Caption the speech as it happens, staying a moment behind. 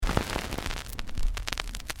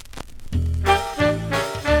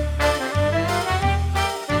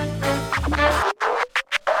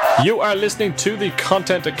You are listening to the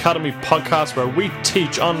Content Academy podcast, where we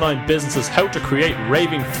teach online businesses how to create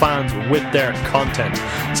raving fans with their content.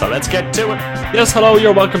 So let's get to it. Yes, hello,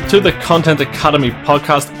 you're welcome to the Content Academy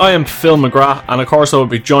podcast. I am Phil McGrath, and of course I will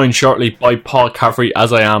be joined shortly by Paul Caffrey,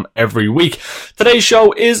 as I am every week. Today's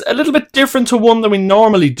show is a little bit different to one that we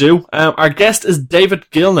normally do. Our guest is David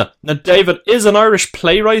Gilna. Now, David is an Irish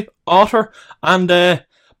playwright, author, and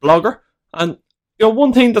blogger, and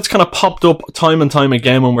one thing that's kind of popped up time and time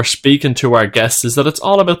again when we're speaking to our guests is that it's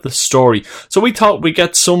all about the story. So we thought we'd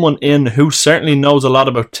get someone in who certainly knows a lot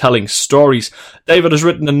about telling stories. David has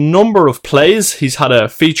written a number of plays. He's had a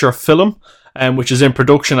feature film, which is in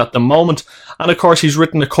production at the moment. And of course, he's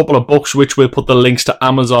written a couple of books, which we'll put the links to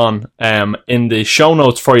Amazon in the show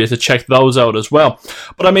notes for you to check those out as well.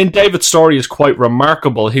 But I mean, David's story is quite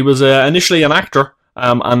remarkable. He was initially an actor,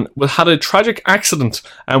 and had a tragic accident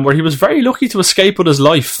where he was very lucky to escape with his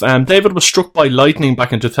life. David was struck by lightning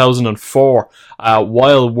back in 2004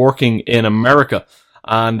 while working in America.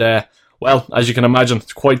 And, well, as you can imagine,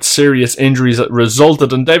 quite serious injuries that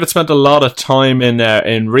resulted. And David spent a lot of time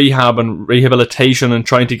in rehab and rehabilitation and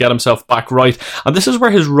trying to get himself back right. And this is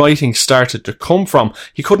where his writing started to come from.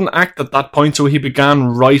 He couldn't act at that point, so he began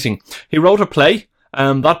writing. He wrote a play.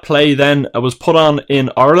 That play then was put on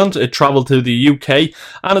in Ireland. It travelled to the UK,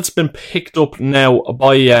 and it's been picked up now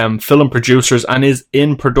by film producers and is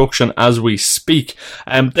in production as we speak.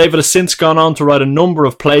 David has since gone on to write a number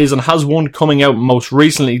of plays and has one coming out most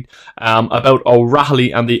recently about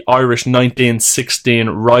O'Rahilly and the Irish 1916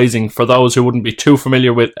 Rising. For those who wouldn't be too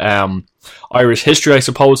familiar with Irish history, I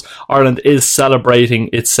suppose, Ireland is celebrating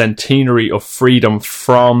its centenary of freedom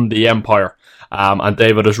from the Empire. And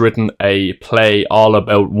David has written a play all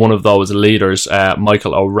about one of those leaders,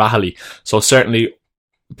 Michael O'Rahilly. So certainly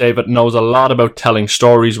David knows a lot about telling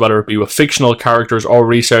stories, whether it be with fictional characters or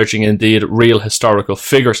researching indeed real historical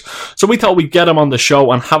figures. So we thought we'd get him on the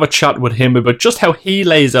show and have a chat with him about just how he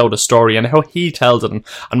lays out a story and how he tells it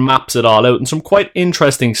and maps it all out, and some quite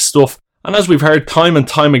interesting stuff. And as we've heard time and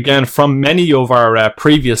time again from many of our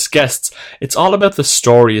previous guests, it's all about the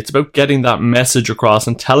story. It's about getting that message across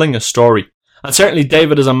and telling a story. And certainly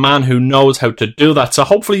David is a man who knows how to do that. So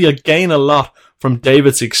hopefully you'll gain a lot from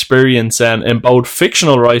David's experience in both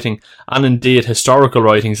fictional writing and indeed historical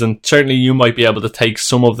writings. And certainly you might be able to take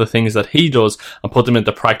some of the things that he does and put them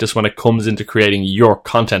into practice when it comes into creating your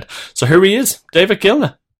content. So here he is, David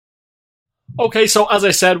Gilna. Okay, so as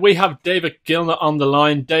I said, we have David Gilna on the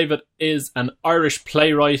line. David is an Irish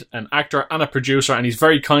playwright, an actor and a producer, and he's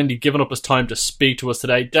very kindly given up his time to speak to us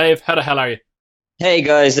today. Dave, how the hell are you? Hey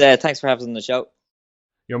guys, thanks for having us on the show.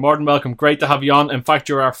 You're more than welcome. Great to have you on. In fact,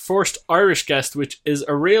 you're our first Irish guest, which is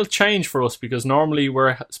a real change for us because normally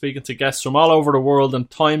we're speaking to guests from all over the world and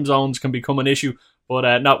time zones can become an issue,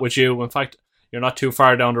 but not with you. In fact, you're not too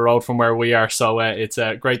far down the road from where we are, so it's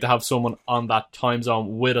great to have someone on that time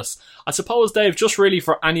zone with us. I suppose, Dave, just really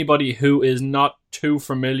for anybody who is not too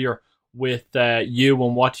familiar with you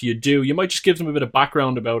and what you do, you might just give them a bit of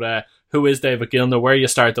background about who is David Gilna, where you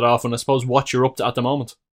started off, and I suppose what you're up to at the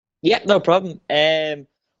moment. Yeah, no problem.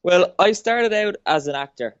 Well, I started out as an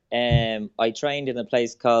actor. I trained in a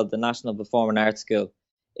place called the National Performing Arts School.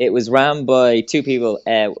 It was ran by two people,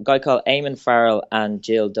 a guy called Eamon Farrell and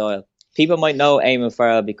Jill Doyle. People might know Eamon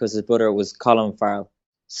Farrell because his brother was Colin Farrell.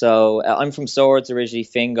 So I'm from Swords, originally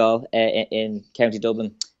Fingal, in County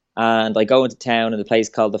Dublin. And I go into town in a place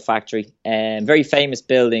called The Factory. Very famous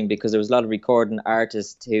building because there was a lot of recording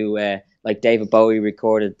artists who, like David Bowie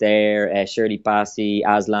recorded there, Shirley Bassey,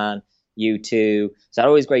 Aslan, U2. So that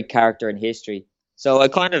always great character in history. So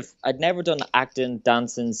I'd never done acting,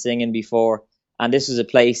 dancing, singing before. And this was a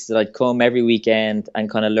place that I'd come every weekend and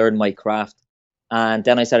kind of learn my craft. And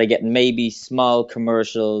then I started getting maybe small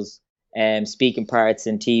commercials, speaking parts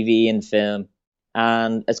in TV and film.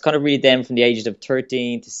 And it's kind of really then from the ages of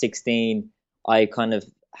 13 to 16, I kind of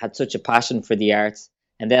had such a passion for the arts.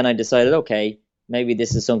 And then I decided, okay, maybe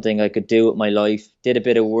this is something I could do with my life. Did a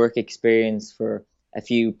bit of work experience for a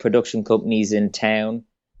few production companies in town.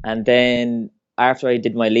 And then after I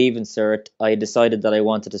did my Leaving Cert, I decided that I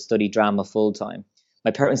wanted to study drama full time.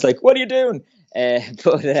 My parents like, what are you doing?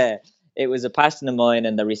 But it was a passion of mine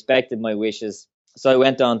and they respected my wishes. So I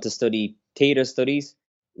went on to study theatre studies,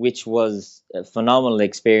 which was a phenomenal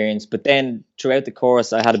experience. But then throughout the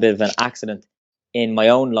course, I had a bit of an accident in my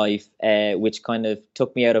own life, which kind of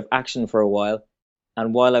took me out of action for a while.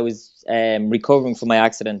 And while I was recovering from my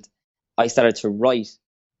accident, I started to write.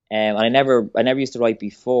 And I never used to write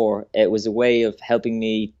before. It was a way of helping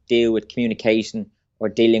me deal with communication or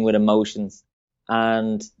dealing with emotions.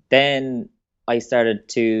 And then I started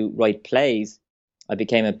to write plays. I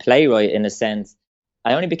became a playwright in a sense.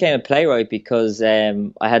 I only became a playwright because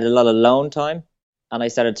I had a lot of alone time, and I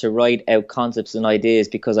started to write out concepts and ideas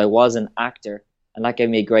because I was an actor, and that gave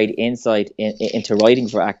me a great insight into writing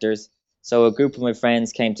for actors. So a group of my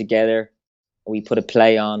friends came together, we put a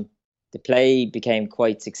play on. The play became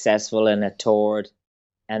quite successful and it toured,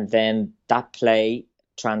 and then that play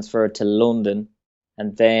transferred to London,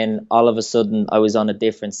 and then all of a sudden I was on a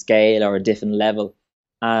different scale or a different level,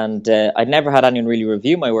 and I'd never had anyone really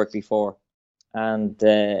review my work before, and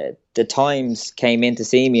the Times came in to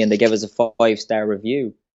see me and they gave us a 5-star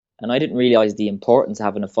review, and I didn't realize the importance of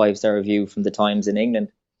having a 5-star review from the Times in England.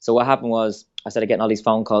 So what happened was I started getting all these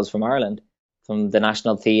phone calls from Ireland, from the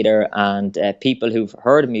National Theatre, and people who've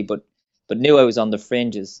heard of me but knew I was on the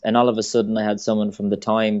fringes. And all of a sudden, I had someone from the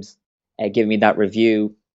Times give me that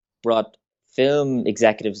review, brought film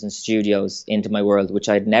executives and studios into my world, which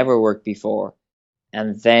I'd never worked before.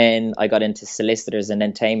 And then I got into solicitors and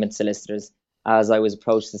entertainment solicitors as I was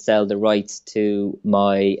approached to sell the rights to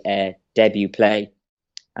my debut play.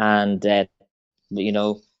 And, you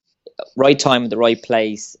know, right time at the right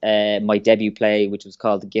place. My debut play, which was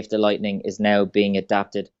called The Gift of Lightning, is now being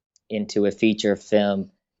adapted into a feature film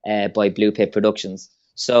by Blue Pit Productions.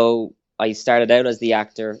 So I started out as the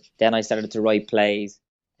actor, then I started to write plays,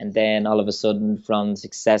 and then all of a sudden, from the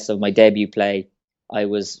success of my debut play, I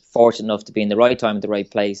was fortunate enough to be in the right time at the right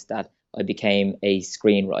place that I became a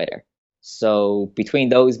screenwriter. So between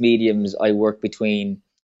those mediums, I work between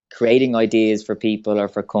creating ideas for people or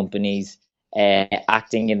for companies,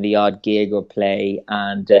 acting in the odd gig or play,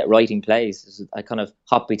 and writing plays. I kind of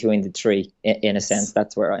hop between the three in a sense.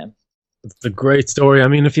 That's where I am. It's a great story. I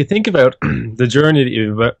mean, if you think about the journey that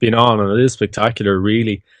you've been on, and it is spectacular,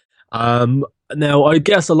 really. Now, I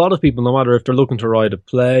guess a lot of people, no matter if they're looking to write a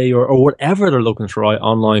play or whatever they're looking to write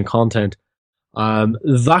online content,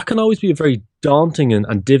 that can always be a very daunting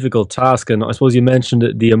and difficult task. And I suppose you mentioned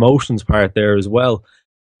the emotions part there as well.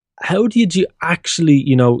 How did you actually,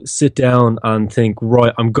 sit down and think,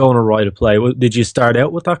 right, I'm going to write a play? Did you start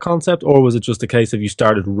out with that concept, or was it just a case of you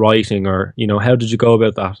started writing, or, how did you go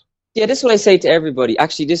about that? Yeah, this is what I say to everybody.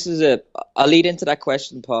 Actually, I'll lead into that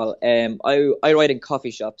question, Paul. I write in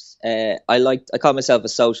coffee shops. I call myself a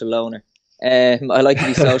social loner. I like to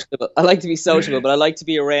be sociable. I like to be sociable, but I like to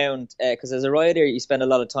be around, because as a writer, you spend a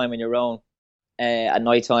lot of time on your own, at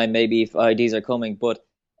night time, maybe if ideas are coming. But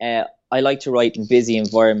I like to write in busy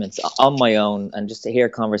environments on my own and just to hear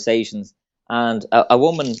conversations. And a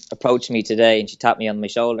woman approached me today and she tapped me on my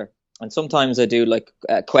shoulder. And sometimes I do like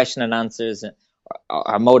question and answers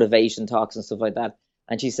or motivation talks and stuff like that.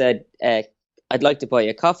 And she said, I'd like to buy you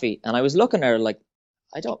a coffee. And I was looking at her like,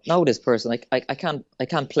 I don't know this person. Like I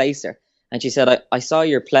can't place her. And she said, I saw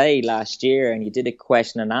your play last year and you did a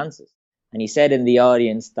question and answers. And you said in the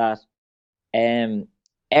audience that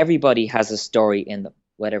everybody has a story in them,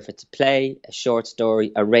 whether if it's a play, a short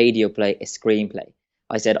story, a radio play, a screenplay.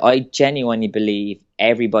 I said, I genuinely believe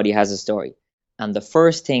everybody has a story. And the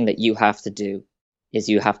first thing that you have to do is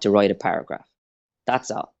you have to write a paragraph.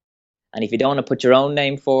 That's all. And if you don't want to put your own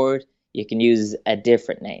name forward, you can use a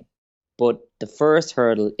different name. But the first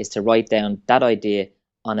hurdle is to write down that idea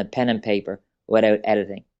on a pen and paper without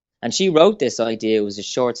editing. And she wrote this idea. It was a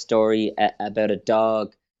short story about a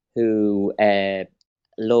dog who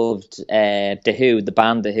loved The Who, the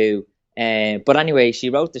band The Who. But anyway,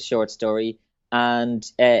 she wrote the short story and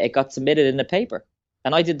it got submitted in the paper.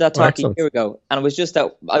 And I did that talk a year ago. And it was just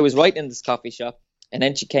that I was writing in this coffee shop. And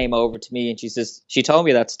then she came over to me and she told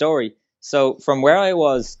me that story. So from where I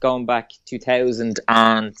was going back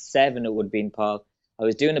 2007, it would have been, Paul, I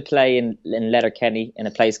was doing a play in Letterkenny in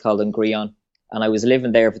a place called Ngrion, and I was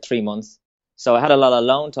living there for 3 months. So I had a lot of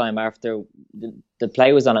alone time after the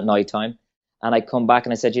play was on at night time. And I come back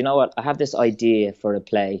and I said, you know what, I have this idea for a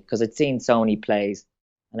play because I'd seen so many plays.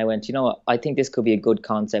 And I went, you know what, I think this could be a good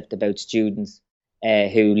concept about students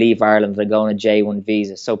who leave Ireland and go on a J1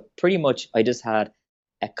 visa. So pretty much I just had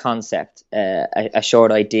a concept, a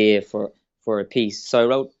short idea for a piece. So I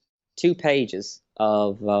wrote 2 pages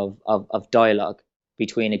of dialogue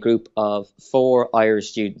between a group of 4 Irish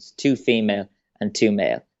students, 2 female and 2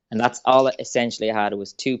 male. And that's all essentially I had. It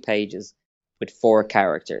was 2 pages with 4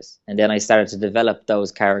 characters. And then I started to develop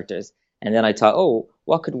those characters. And then I thought, oh,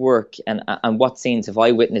 what could work and what scenes have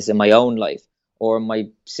I witnessed in my own life? Or my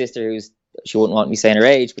sister, she wouldn't want me saying her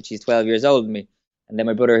age, but she's 12 years older than me. And then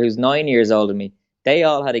my brother, who's 9 years older than me. They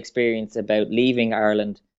all had experience about leaving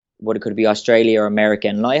Ireland, what it could be Australia or America.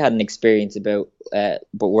 And I had an experience about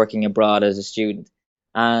working abroad as a student.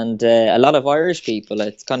 And a lot of Irish people,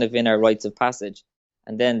 it's kind of in our rites of passage.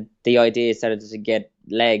 And then the idea started to get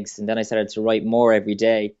legs, and then I started to write more every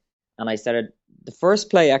day. And I started the first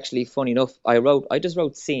play, actually, funny enough, I just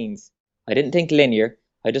wrote scenes. I didn't think linear.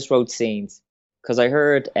 I just wrote scenes because I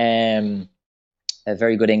heard a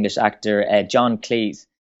very good English actor, John Cleese,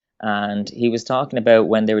 and he was talking about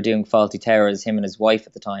when they were doing Faulty Towers, him and his wife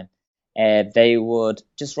at the time. They would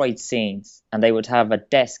just write scenes, and they would have a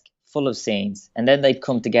desk full of scenes, and then they'd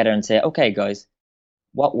come together and say, "Okay, guys,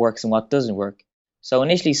 what works and what doesn't work." So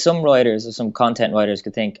initially, some writers or some content writers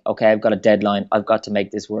could think, "Okay, I've got a deadline. I've got to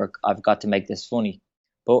make this work. I've got to make this funny."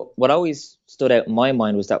 But what always stood out in my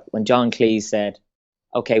mind was that when John Cleese said,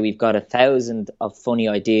 "Okay, we've got 1,000 of funny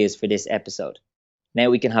ideas for this episode. Now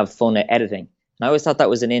we can have fun at editing." And I always thought that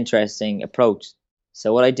was an interesting approach.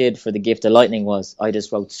 So what I did for The Gift of Lightning was I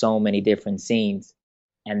just wrote so many different scenes.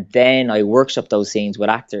 And then I workshopped those scenes with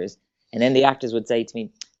actors. And then the actors would say to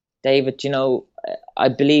me, "David, I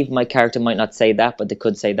believe my character might not say that, but they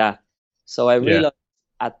could say that." So I realized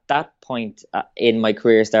at that point in my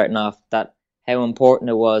career starting off that how important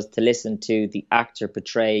it was to listen to the actor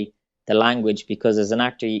portray the language, because as an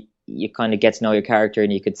actor, you kind of get to know your character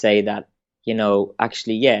and you could say that,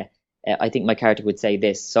 actually, yeah, I think my character would say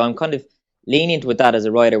this. So I'm kind of leaning with that as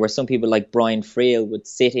a writer, where some people like Brian Friel would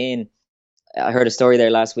sit in. I heard a story there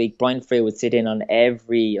last week. Brian Friel would sit in on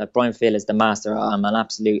Brian Friel is the master. I'm an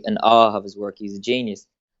absolute in awe of his work. He's a genius.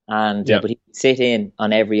 And but he would sit in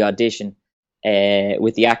on every audition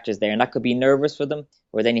with the actors there. And that could be nervous for them.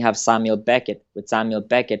 Or then you have Samuel Beckett. With Samuel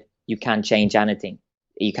Beckett, you can't change anything.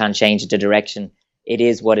 You can't change the direction. It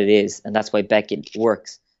is what it is. And that's why Beckett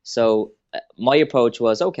works. So my approach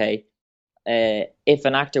was, okay, if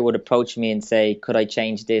an actor would approach me and say, "Could I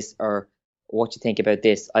change this?" or "What do you think about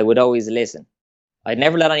this?" I would always listen. I'd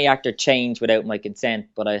never let any actor change without my consent,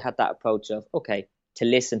 but I had that approach of, okay, to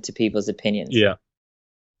listen to people's opinions. Yeah.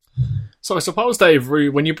 So I suppose, Dave,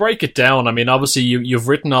 when you break it down, I mean, obviously you've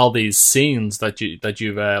written all these scenes that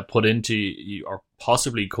you've put into, or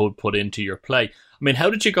possibly could put into your play. I mean,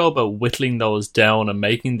 how did you go about whittling those down and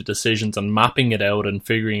making the decisions and mapping it out and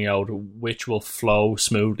figuring out which will flow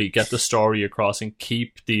smoothly, get the story across, and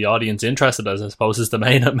keep the audience interested, as I suppose is the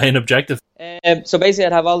main objective? So basically,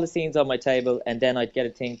 I'd have all the scenes on my table, and then I'd get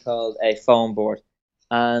a thing called a foam board.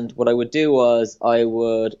 And what I would do was I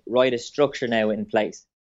would write a structure now in place.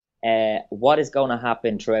 What is going to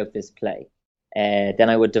happen throughout this play?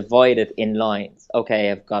 Then I would divide it in lines.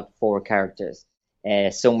 Okay, I've got 4 characters.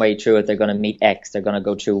 Some way through it, they're going to meet X, they're going to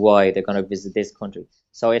go through Y, they're going to visit this country.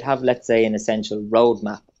 So I'd have, let's say, an essential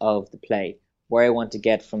roadmap of the play, where I want to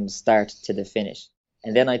get from start to the finish.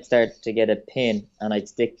 And then I'd start to get a pin and I'd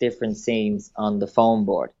stick different scenes on the foam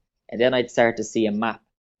board. And then I'd start to see a map.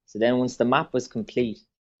 So then once the map was complete,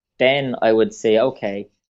 then I would say, okay,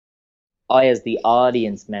 I as the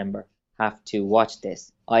audience member have to watch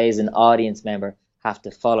this. I as an audience member have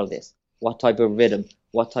to follow this. What type of rhythm?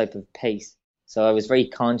 What type of pace? So I was very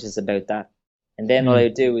conscious about that. And then what I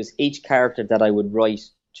would do is each character that I would write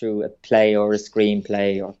through a play or a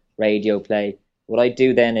screenplay or radio play, what I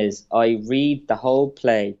do then is I read the whole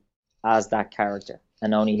play as that character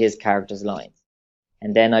and only his character's lines.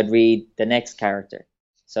 And then I'd read the next character.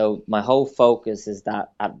 So my whole focus is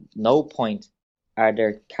that at no point are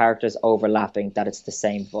there characters overlapping, that it's the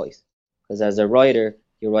same voice. Because as a writer,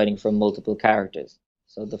 you're writing for multiple characters.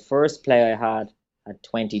 So the first play I had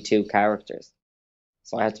 22 characters.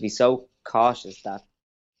 So I had to be so cautious that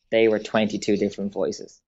they were 22 different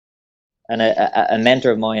voices. And a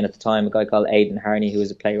mentor of mine at the time, a guy called Aidan Harney, who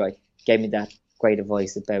was a playwright, gave me that great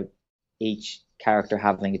advice about each character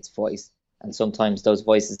having its voice. And sometimes those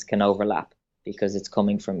voices can overlap because it's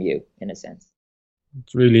coming from you, in a sense.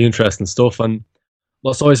 It's really interesting stuff. And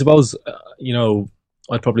well, so I suppose,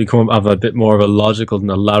 I'd probably have a bit more of a logical than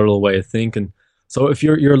a lateral way of thinking. So if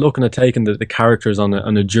you're looking at taking the characters on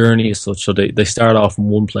a journey as such, so they start off in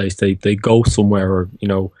one place, they go somewhere, or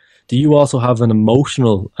do you also have an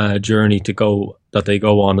emotional journey that they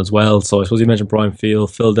go on as well? So I suppose you mentioned Brian Friel,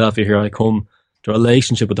 Philadelphia, Here I Come, the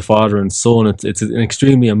relationship with the father and son. It's an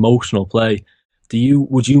extremely emotional play.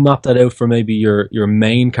 Would you map that out for maybe your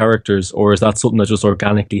main characters, or is that something that just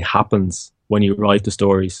organically happens when you write the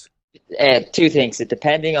stories? 2 things. It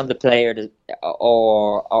depending on the player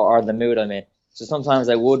or the mood I'm in. So sometimes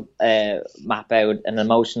I would map out an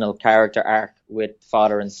emotional character arc with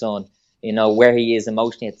father and son, where he is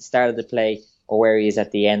emotionally at the start of the play or where he is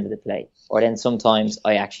at the end of the play. Or then sometimes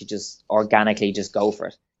I actually just organically just go for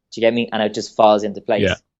it. Do you get me? And it just falls into place.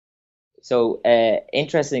 Yeah. So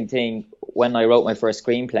interesting thing, when I wrote my first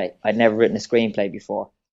screenplay, I'd never written a screenplay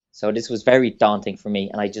before. So this was very daunting for me,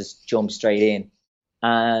 and I just jumped straight in.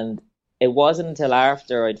 And it wasn't until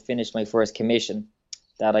after I'd finished my first commission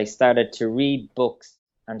that I started to read books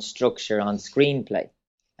and structure on screenplay.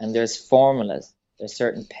 and there's formulas. There's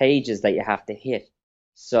certain pages that you have to hit.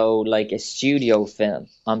 So like a studio film,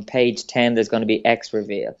 on page 10 there's going to be X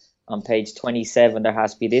reveal. On page 27 there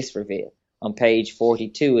has to be this reveal. On page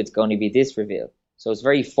 42 it's going to be this reveal. So it's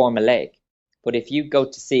very formulaic. But if you go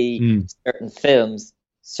to see certain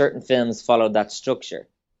films follow that structure.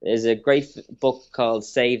 There's a great book called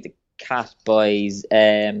Save the Cat by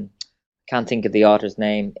can't think of the author's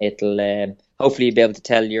name. It'll hopefully you'll be able to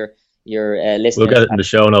tell your listeners. We'll get it in the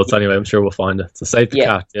show notes anyway. I'm sure we'll find it. So Save the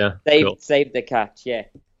Cat, yeah. Save the Cat, yeah.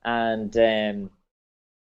 And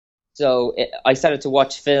so I started to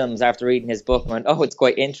watch films after reading his book and went, oh, it's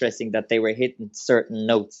quite interesting that they were hitting certain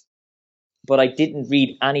notes. But I didn't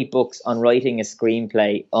read any books on writing a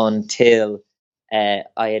screenplay until I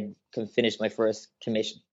had finished my first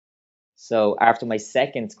commission. So after my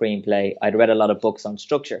second screenplay, I'd read a lot of books on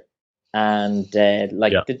structure and the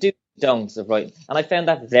do's and don'ts of writing. And I found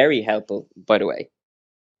that very helpful, by the way.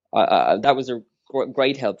 That was a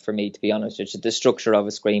great help for me, to be honest, which is the structure of a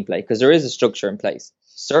screenplay, because there is a structure in place.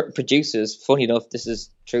 Certain producers, funny enough, this is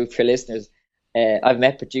true for listeners, I've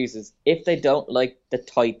met producers, if they don't like the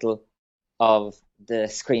title of the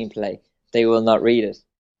screenplay, they will not read it.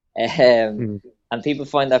 And people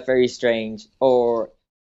find that very strange. Or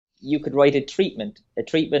you could write a treatment. A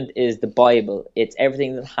treatment is the Bible. It's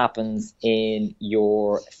everything that happens in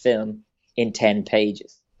your film in 10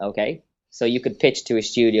 pages. Okay? So you could pitch to a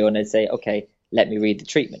studio and they'd say, okay, let me read the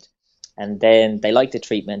treatment. And then they like the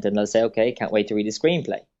treatment and they'll say, okay, can't wait to read the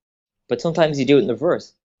screenplay. But sometimes you do it in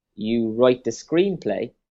reverse. You write the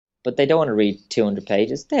screenplay, but they don't want to read 200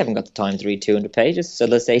 pages. They haven't got the time to read 200 pages. So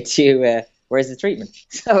they'll say to you, where's the treatment?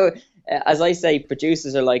 So as I say,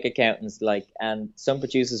 producers are like accountants, and some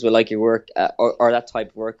producers will like your work or that type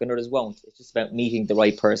of work, and others won't. It's just about meeting the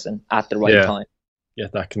right person at the right time. Yeah,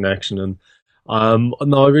 that connection. And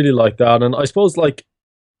no, I really like that. And I suppose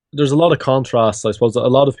there's a lot of contrasts. I suppose a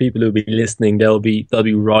lot of people who'll be listening, they'll be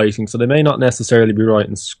writing, so they may not necessarily be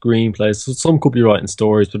writing screenplays. So some could be writing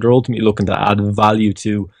stories, but they're ultimately looking to add value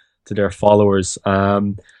to their followers.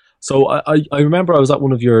 So I remember I was at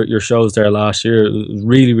one of your shows there last year. It was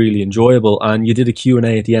really, really enjoyable, and you did a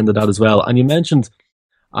Q&A at the end of that as well. And you mentioned,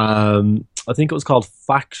 I think it was called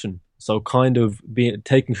faction. So kind of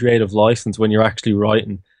taking creative license when you're actually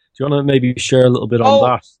writing. Do you want to maybe share a little bit on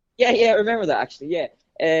that? Yeah, I remember that actually. Yeah.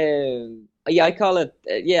 I call it.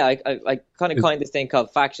 I kind of coined this thing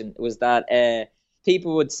called faction. It was that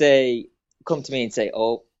people would come to me and say,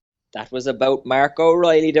 "Oh, that was about Mark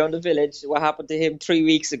O'Reilly down the village. What happened to him 3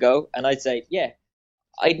 weeks ago?" And I'd say, "Yeah,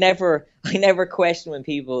 I never question when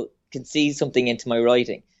people can see something into my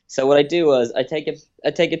writing." So what I do was I take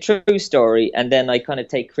a true story and then I kind of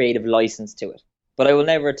take creative license to it. But I will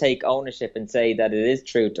never take ownership and say that it is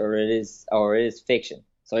truth or it is fiction.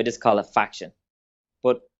 So I just call it faction.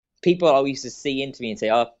 But people always used to see into me and say,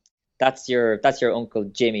 "Oh, that's your Uncle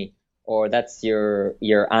Jimmy, or that's your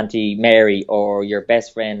Auntie Mary, or your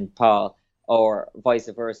best friend Paul," or vice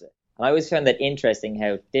versa. And I always found that interesting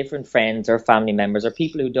how different friends or family members or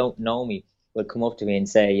people who don't know me would come up to me and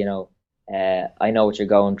say, "I know what you're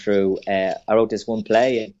going through. I wrote this one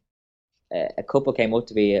play." And a couple came up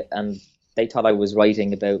to me and they thought I was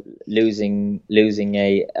writing about losing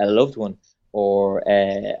a loved one. Or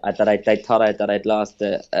that they thought that I'd lost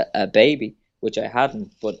a baby, which I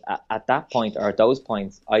hadn't. But at that point or at those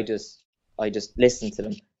points, I just listen to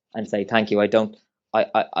them and say thank you. I don't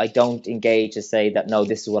engage to say that no,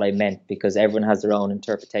 this is what I meant, because everyone has their own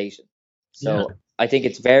interpretation. So I think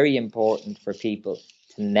it's very important for people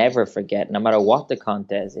to never forget, no matter what the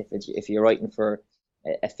content is. If you're writing for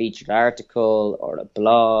a featured article or a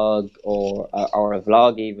blog or a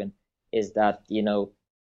vlog, even, is that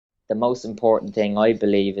the most important thing, I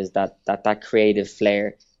believe, is that creative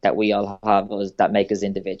flair that we all have that make us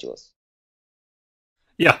individuals.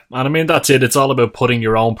 Yeah, and I mean, that's it. It's all about putting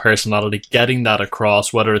your own personality, getting that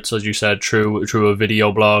across, whether it's, as you said, through a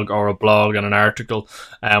video blog or a blog and an article,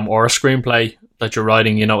 or a screenplay that you're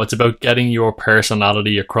writing. It's about getting your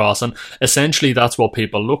personality across. And essentially that's what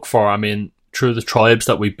people look for. I mean, through the tribes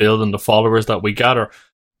that we build and the followers that we gather,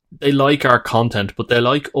 they like our content, but they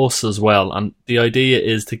like us as well. And the idea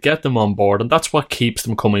is to get them on board, and that's what keeps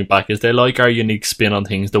them coming back. Is they like our unique spin on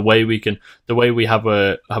things, the way we have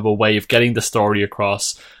a way of getting the story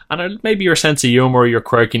across, and maybe your sense of humor, your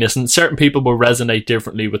quirkiness. And certain people will resonate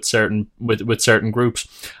differently with certain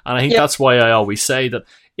groups. And I think that's why I always say that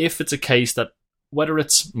if it's a case that, whether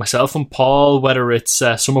it's myself and Paul, whether it's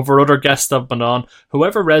some of our other guests that have been on,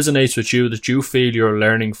 whoever resonates with you, that you feel you're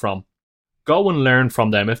learning from, go and learn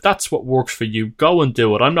from them. If that's what works for you, go and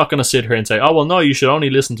do it. I'm not going to sit here and say, oh, well, no, you should only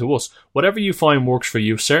listen to us. Whatever you find works for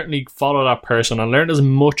you, certainly follow that person and learn as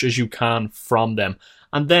much as you can from them.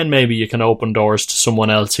 And then maybe you can open doors to someone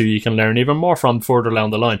else who you can learn even more from further down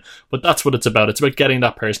the line. But that's what it's about. It's about getting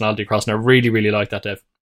that personality across. And I really, really like that, Dave.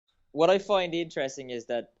 What I find interesting is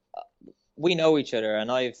that we know each other.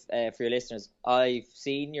 And I've, for your listeners, I've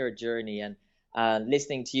seen your journey and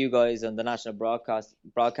listening to you guys on the national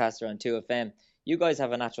broadcaster on 2FM, you guys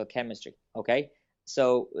have a natural chemistry, okay?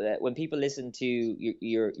 So when people listen to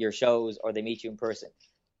your shows or they meet you in person,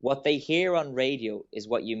 what they hear on radio is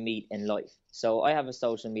what you meet in life. So I have a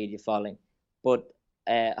social media following, but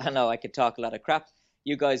I know I could talk a lot of crap.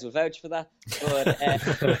 You guys will vouch for that.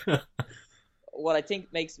 But what I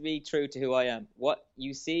think makes me true to who I am, what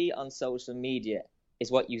you see on social media is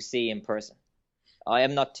what you see in person. I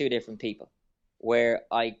am not two different people, where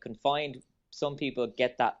I can find some people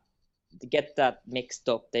get that mixed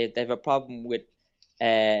up. They have a problem with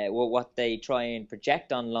what they try and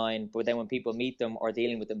project online, but then when people meet them or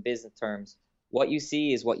dealing with them in business terms, what you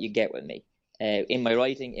see is what you get with me. In my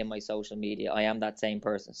writing, in my social media, I am that same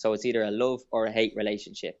person. So it's either a love or a hate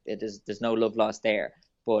relationship. There's no love lost there.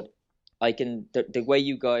 But the way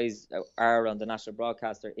you guys are on the national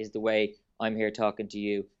broadcaster is the way I'm here talking to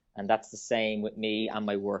you, and that's the same with me and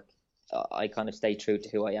my work. I kind of stay true to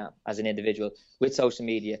who I am as an individual with social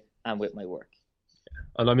media and with my work.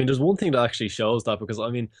 And I mean, there's one thing that actually shows that, because I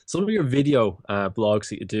mean, some of your video blogs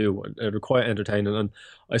that you do are quite entertaining, and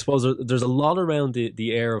I suppose there's a lot around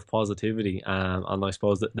the air of positivity, and I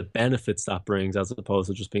suppose that the benefits that brings, as opposed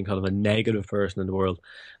to just being kind of a negative person in the world,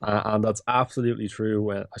 and that's absolutely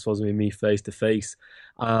true. I suppose with me face to face,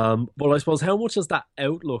 but I suppose how much has that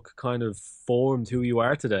outlook kind of formed who you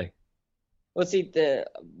are today? Well, see,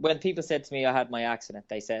 when people said to me I had my accident,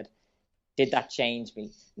 they said, did that change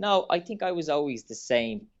me? No, I think I was always the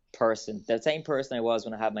same person I was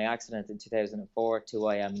when I had my accident in 2004 to who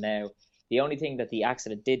I am now. The only thing that the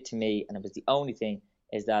accident did to me, and it was the only thing,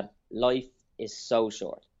 is that life is so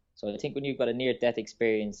short. So I think when you've got a near-death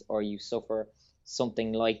experience or you suffer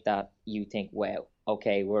something like that, you think, wow,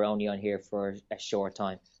 okay, we're only on here for a short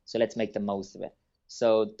time, so let's make the most of it.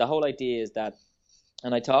 So the whole idea is that,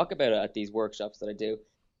 and I talk about it at these workshops that I do,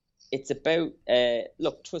 it's about,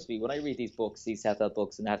 look, trust me, when I read these books, these self-help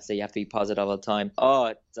books, and I have to say you have to be positive all the time,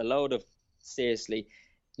 it's a load of, seriously,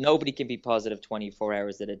 nobody can be positive 24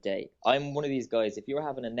 hours of a day. I'm one of these guys, if you're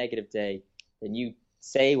having a negative day, then you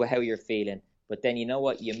say how you're feeling, but then you know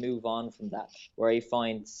what, you move on from that. Where I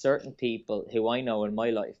find certain people who I know in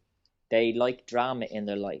my life, they like drama in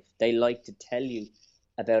their life. They like to tell you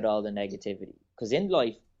about all the negativity. Because in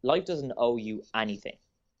life doesn't owe you anything.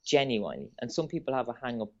 Genuinely. And some people have a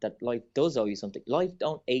hang up that life does owe you something. Life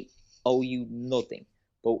don't owe you nothing.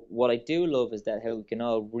 But what I do love is that how we can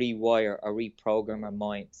all rewire or reprogram our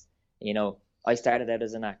minds. You know, I started out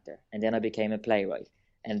as an actor, and then I became a playwright,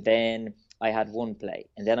 and then I had one play,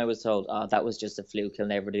 and then I was told, that was just a fluke, he'll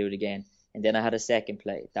never do it again. And then I had a second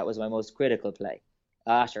play. That was my most critical play.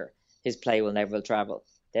 Sure, his play will never travel.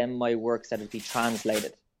 Then my work started to be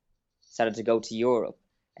translated, started to go to Europe,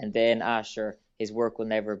 and then sure, his work will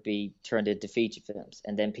never be turned into feature films.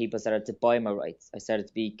 And then people started to buy my rights. I started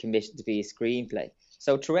to be commissioned to be a screenplay.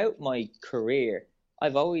 So throughout my career,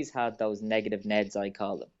 I've always had those negative Neds, I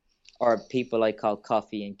call them, or people I call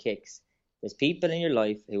coffee and kicks. There's people in your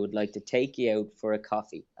life who would like to take you out for a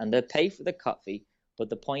coffee, and they'll pay for the coffee, but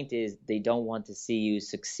the point is they don't want to see you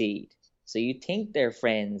succeed. So you think they're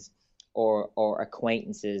friends or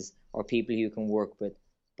acquaintances or people you can work with,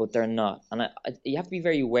 but they're not. And you have to be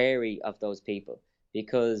very wary of those people,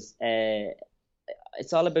 because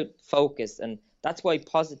it's all about focus. And that's why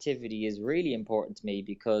positivity is really important to me,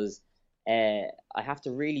 because I have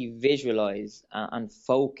to really visualize and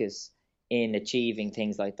focus in achieving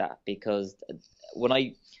things like that. Because when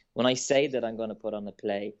I say that I'm going to put on a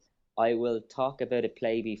play, I will talk about a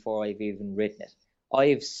play before I've even written it. I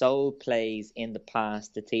have sold plays in the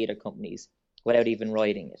past to theatre companies without even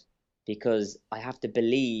writing it, because I have to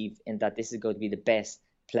believe in that this is going to be the best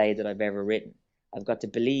play that I've ever written. I've got to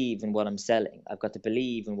believe in what I'm selling. I've got to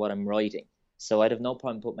believe in what I'm writing. So I'd have no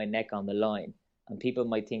problem putting my neck on the line. And people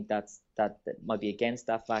might think that might be against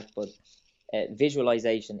that fact, but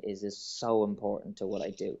visualization is so important to what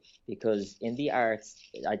I do, because in the arts,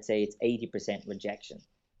 I'd say it's 80% rejection.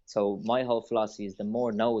 So my whole philosophy is the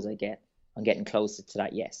more no's I get, I'm getting closer to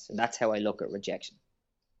that yes. And that's how I look at rejection.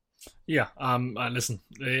 Yeah, and listen,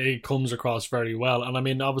 it comes across very well. And I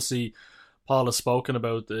mean, obviously, Paul has spoken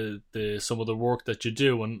about the some of the work that you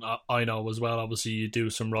do, and I know as well, obviously you do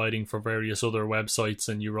some writing for various other websites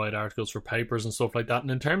and you write articles for papers and stuff like that.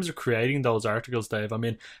 And in terms of creating those articles, Dave, I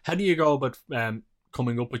mean, how do you go about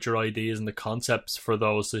coming up with your ideas and the concepts for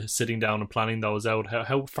those, sitting down and planning those out?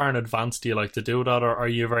 How far in advance do you like to do that, or are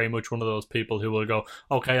you very much one of those people who will go,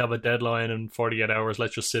 okay, I have a deadline in 48 hours,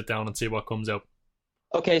 let's just sit down and see what comes out?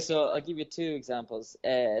 Okay, so I'll give you two examples.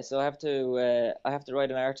 So I have to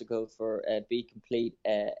write an article for Be Complete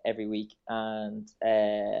every week, and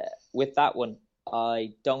with that one,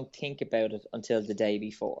 I don't think about it until the day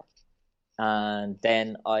before, and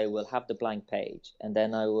then I will have the blank page, and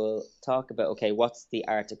then I will talk about, okay, what's the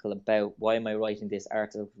article about? Why am I writing this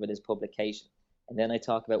article for this publication? And then I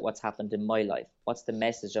talk about what's happened in my life. What's the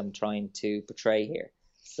message I'm trying to portray here?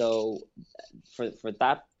 So for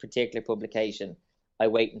that particular publication, I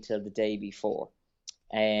wait until the day before.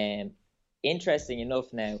 Interesting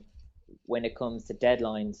enough now, when it comes to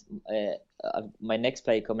deadlines, my next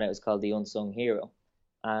play coming out is called The Unsung Hero.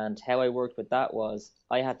 And how I worked with that was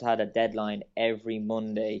I had to have a deadline every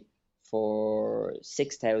Monday for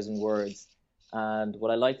 6,000 words. And what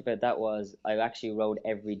I liked about that was I actually wrote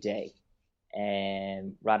every day,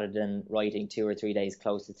 rather than writing 2 or 3 days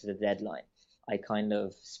closer to the deadline. I kind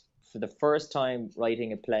of, for the first time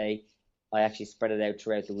writing a play, I actually spread it out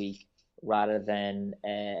throughout the week rather than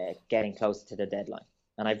getting closer to the deadline.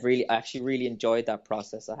 And I actually really enjoyed that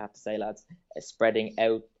process, I have to say, lads, spreading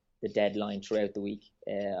out the deadline throughout the week.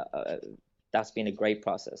 That's been a great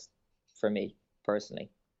process for me personally.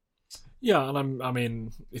 Yeah, and I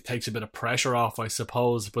mean, it takes a bit of pressure off, I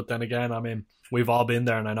suppose. But then again, I mean, we've all been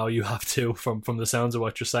there, and I know you have too. From the sounds of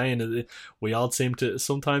what you're saying, we all seem to.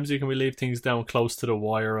 Sometimes you can leave things down close to the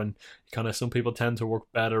wire, and kind of some people tend to work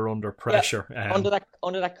better under pressure. Yeah,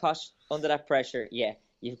 under that pressure, yeah.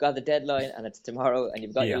 You've got the deadline, and it's tomorrow, and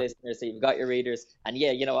you've got your listeners, so you've got your readers, and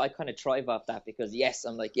yeah, I kind of thrive off that because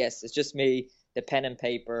I'm like, yes, it's just me, the pen and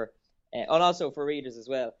paper, and also for readers as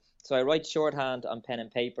well. So I write shorthand on pen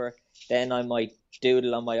and paper, then I might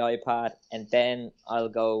doodle on my iPad, and then I'll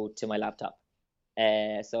go to my laptop.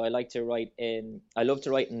 So I love to write in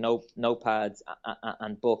notepads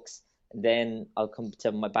and books, and then I'll come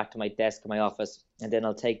back to my desk or my office, and then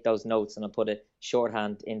I'll take those notes and I'll put it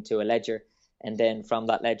shorthand into a ledger, and then from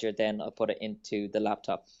that ledger, then I'll put it into the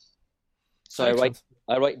laptop. So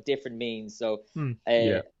I write different means. So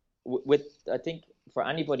with I think for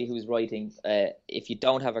anybody who's writing, if you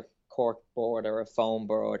don't have a cork board or a foam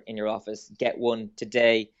board in your office, get one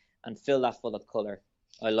today and fill that full of color.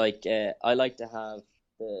 I like to have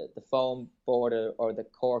the foam board or the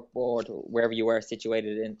cork board, or wherever you are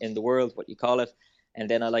situated in the world, what you call it, and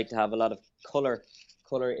then I like to have a lot of color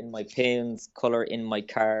in my pins, color in my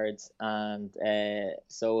cards, and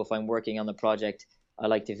so if I'm working on the project, I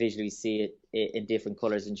like to visually see it in different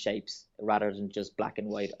colors and shapes rather than just black and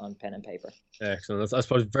white on pen and paper. Excellent. That's, I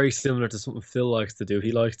suppose, very similar to something Phil likes to do.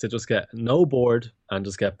 He likes to just get no board and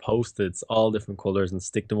just get Post-its, all different colors, and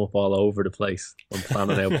stick them up all over the place when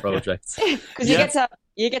planning out projects. Because you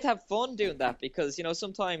get to have fun doing that, because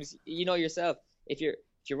sometimes yourself, if you're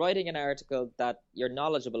writing an article that you're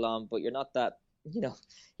knowledgeable on, but you're not that.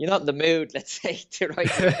 You're not in the mood, let's say, to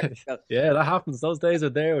write an article. Yeah, that happens. Those days are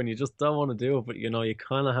there when you just don't want to do it, but you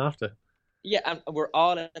kind of have to. Yeah, and we're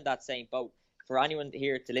all in that same boat. For anyone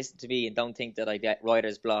here to listen to me and don't think that I get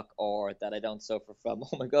writer's block or that I don't suffer from,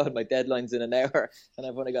 oh my God, my deadline's in an hour and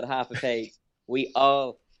I've only got half a page. We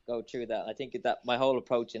all go through that. I think that my whole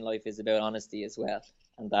approach in life is about honesty as well,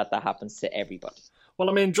 and that happens to everybody. Well,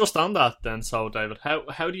 I mean, just on that then, so David,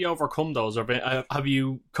 how do you overcome those? Or have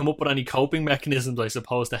you come up with any coping mechanisms, I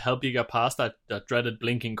suppose, to help you get past that dreaded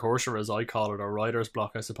blinking cursor, as I call it, or writer's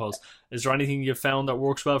block, I suppose? Is there anything you've found that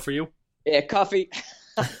works well for you? Yeah, coffee.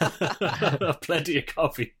 Plenty of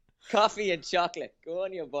coffee. Coffee and chocolate. Go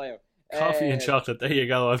on, you boy. Coffee and chocolate. There you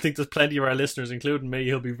go. I think there's plenty of our listeners, including me,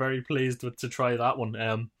 who'll be very pleased to try that one.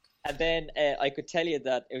 And then I could tell you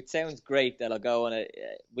that it sounds great that I'll go on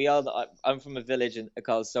I'm from a village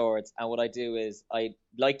called Swords, and what I do is I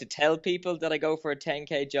like to tell people that I go for a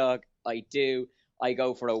 10k jog. I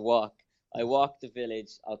go for a walk. I walk the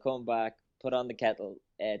village. I'll come back, put on the kettle,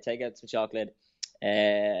 take out some chocolate,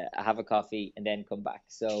 have a coffee, and then come back.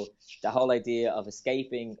 So the whole idea of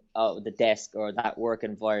escaping the desk or that work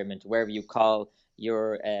environment, wherever you call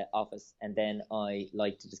your office, and then I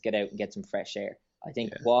like to just get out and get some fresh air. I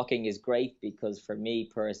think walking is great because for me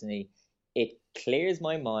personally, it clears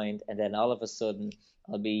my mind, and then all of a sudden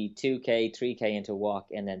I'll be 2k, 3k into a walk,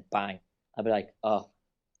 and then bang, I'll be like, oh,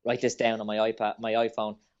 write this down on my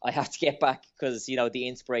iPhone. I have to get back because the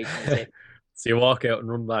inspiration is it. So you walk out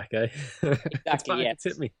and run back, eh? Exactly. Yeah. It's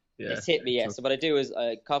hit me. It's hit me, yeah. So what I do is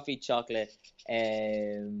coffee, chocolate,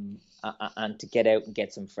 and to get out and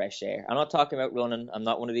get some fresh air. I'm not talking about running. I'm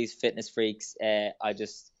not one of these fitness freaks. I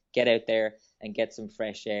just get out there and get some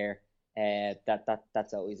fresh air.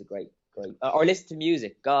 That's always a great. Or listen to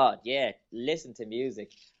music. God, yeah, listen to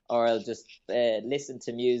music. Or I'll just listen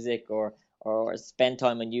to music, or spend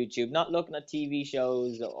time on YouTube, not looking at TV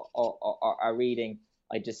shows or reading.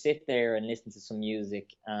 I just sit there and listen to some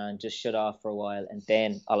music and just shut off for a while, and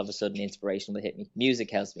then all of a sudden inspiration will hit me.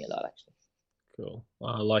 Music helps me a lot, actually. Cool.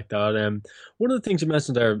 I like that. One of the things you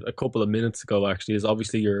mentioned there a couple of minutes ago, actually, is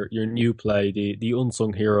obviously your new play, the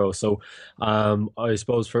Unsung Hero. So, I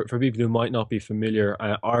suppose for people who might not be familiar,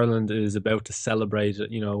 Ireland is about to celebrate,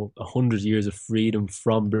 100 years of freedom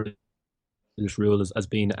from British rule as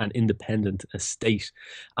being an independent state.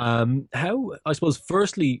 How, I suppose,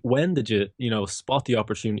 firstly, when did you spot the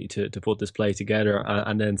opportunity to put this play together,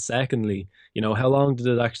 and then secondly, how long did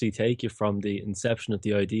it actually take you from the inception of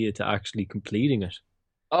the idea to actually completing it?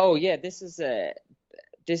 Oh yeah, this is a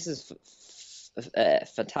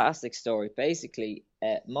fantastic story. Basically,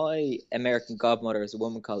 my American godmother is a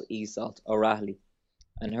woman called Iseult O'Reilly,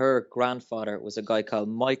 and her grandfather was a guy called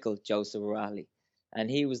Michael Joseph O'Reilly, and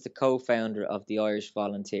he was the co-founder of the Irish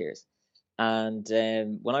Volunteers. And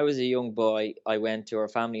when I was a young boy, I went to her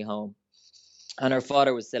family home, and her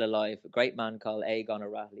father was still alive, a great man called Aegon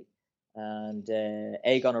O'Reilly. And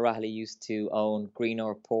Aegon O'Reilly used to own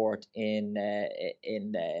Greenore Port in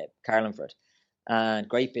Carlingford, and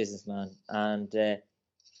great businessman. And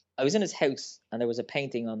I was in his house, and there was a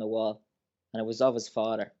painting on the wall, and it was of his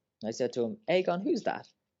father. And I said to him, Aegon, who's that?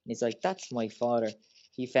 And he's like, that's my father.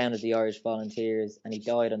 He founded the Irish Volunteers, and he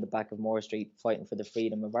died on the back of Moore Street fighting for the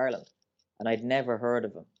freedom of Ireland. And I'd never heard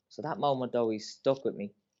of him. So that moment always stuck with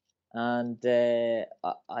me. And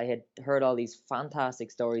I had heard all these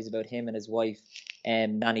fantastic stories about him and his wife,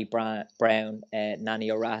 Nanny Brown,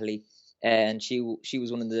 Nanny O'Reilly, and she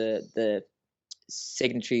was one of the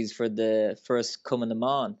signatories for the first Coming to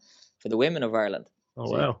Mon for the women of Ireland. Oh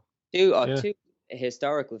So wow! Yeah. two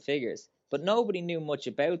historical figures, but nobody knew much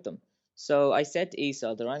about them. So I said to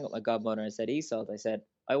Iseult, I rang up my godmother and I said, Iseult,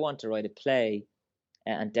 I want to write a play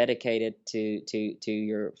and dedicate it to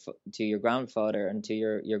your grandfather and to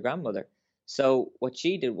your grandmother. So what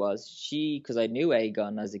she did was because I knew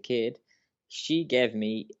Aegon as a kid, she gave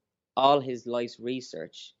me all his life's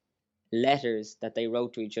research, letters that they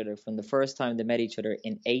wrote to each other from the first time they met each other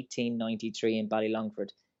in 1893 in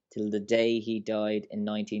Ballylongford till the day he died in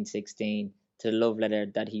 1916, to the love letter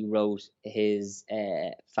that he wrote his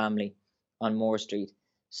family on Moore Street.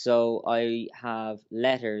 So I have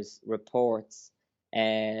letters, reports,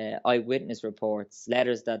 eyewitness reports,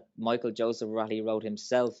 letters that Michael Joseph O'Reilly wrote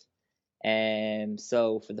himself.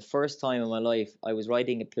 So for the first time in my life, I was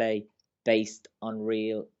writing a play based on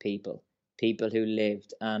real people who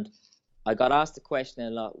lived. And I got asked the question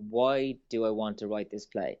a lot, why do I want to write this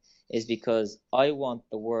play? Is because I want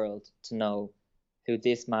the world to know who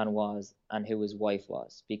this man was and who his wife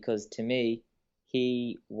was. Because to me,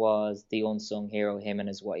 he was the unsung hero, him and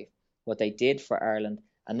his wife. What they did for Ireland,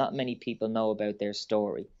 and not many people know about their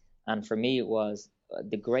story. And for me, it was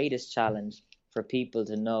the greatest challenge for people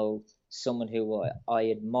to know someone who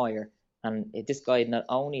I admire. And this guy not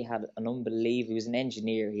only had an unbelievable, he was an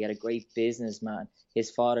engineer, he had a great businessman.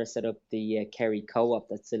 His father set up the Kerry Co-op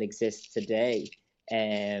that still exists today.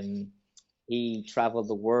 He traveled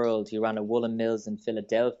the world. He ran a woolen mills in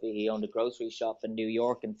Philadelphia. He owned a grocery shop in New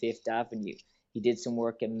York and Fifth Avenue. He did some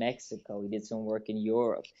work in Mexico. He did some work in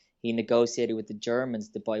Europe. He negotiated with the Germans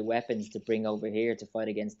to buy weapons to bring over here to fight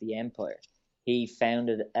against the Empire. He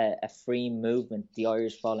founded a free movement, the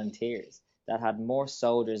Irish Volunteers, that had more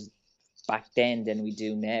soldiers back then than we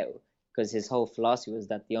do now, because his whole philosophy was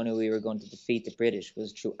that the only way we were going to defeat the British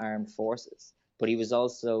was through armed forces. But he was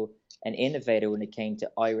also an innovator when it came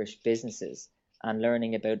to Irish businesses and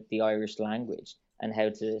learning about the Irish language and how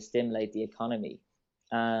to stimulate the economy.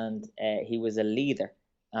 And he was a leader.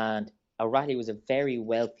 And O'Reilly was a very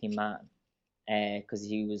wealthy man because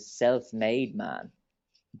he was self-made man.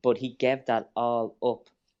 But he gave that all up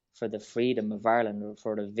for the freedom of Ireland, or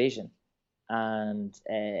for the vision. And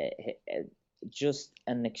just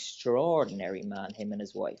an extraordinary man, him and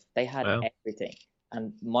his wife. They had Wow. everything.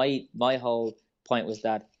 And my whole point was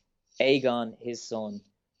that Aegon, his son,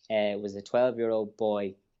 was a 12-year-old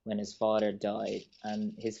boy when his father died.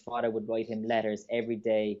 And his father would write him letters every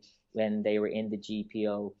day when they were in the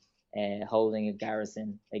GPO, holding a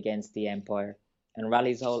garrison against the Empire. And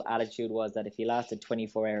Raleigh's whole attitude was that if he lasted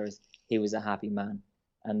 24 hours, he was a happy man.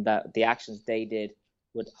 And that the actions they did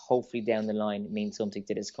would hopefully down the line mean something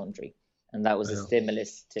to this country. And that was a Wow.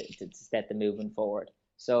 stimulus to set the movement forward.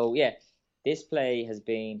 So yeah, this play has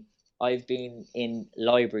been. I've been in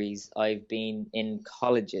libraries, I've been in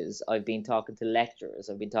colleges, I've been talking to lecturers,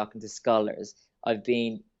 I've been talking to scholars, I've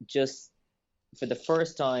been just for the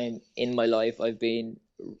first time in my life, I've been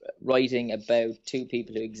writing about two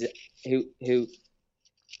people who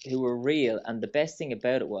were real, and the best thing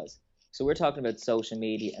about it was, so we're talking about social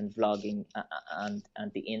media and vlogging and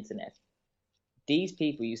the internet. These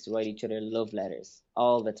people used to write each other love letters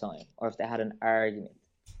all the time, or if they had an argument,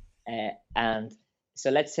 and so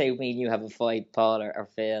let's say me and you have a fight, Paul or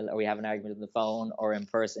Phil, or we have an argument on the phone or in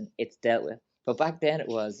person, it's dealt with. But back then it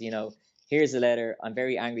was, here's a letter. I'm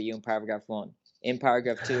very angry at you in paragraph 1. In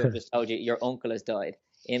paragraph 2, I've just told you your uncle has died.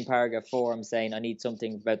 In paragraph 4, I'm saying I need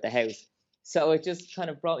something about the house. So it just kind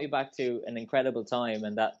of brought me back to an incredible time,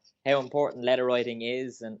 and that how important letter writing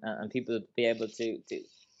is, and people be able to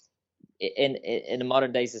in a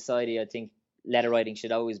modern day society, I think letter writing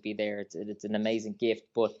should always be there. It's an amazing gift.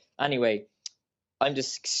 But anyway, I'm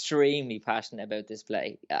just extremely passionate about this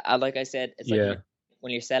play. Like I said, it's like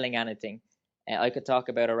when you're selling anything, I could talk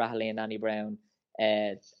about O'Reilly and Annie Brown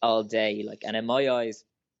all day. And in my eyes,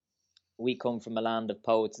 we come from a land of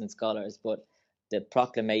poets and scholars, but the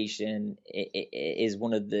proclamation is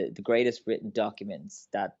one of the greatest written documents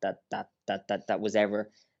that was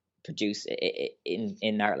ever produced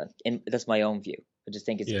in Ireland. That's my own view. I just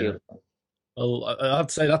think it's beautiful. Well, I have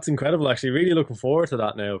to say that's incredible. Actually, really looking forward to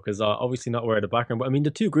that now, because obviously not aware of the background. But I mean,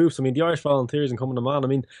 the two groups. I mean, the Irish Volunteers and Coming to Man. I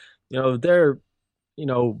mean, they're,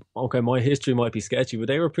 okay, my history might be sketchy, but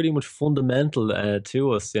they were pretty much fundamental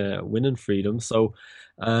to us winning freedom. So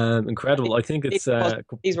incredible. I think it's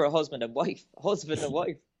these were a husband and wife.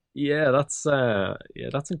 Yeah, that's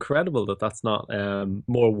incredible that's not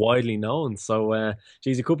more widely known. So,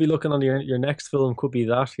 geez, you could be looking on your next film. Could be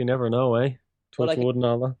that. You never know, eh? Touch wood and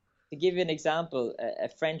all that. To give you an example, a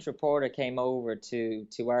French reporter came over to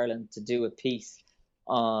Ireland to do a piece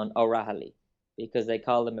on O'Reilly because they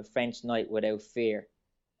called him a French knight without fear.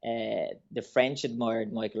 The French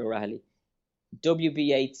admired Michael O'Reilly. W.B.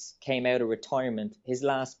 Yeats came out of retirement. His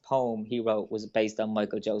last poem he wrote was based on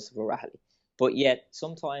Michael Joseph O'Reilly. But yet,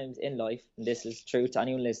 sometimes in life, and this is true to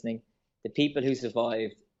anyone listening, the people who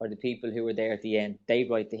survived or the people who were there at the end, they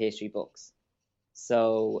write the history books.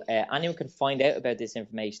 So anyone can find out about this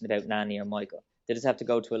information about Nanny or Michael. They just have to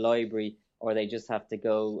go to a library, or they just have to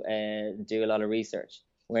go and do a lot of research.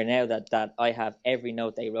 Where now that I have every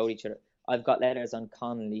note they wrote each other, I've got letters on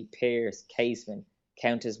Connolly, Pearse, Casement,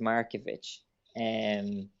 Countess Markievicz.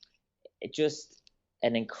 It's just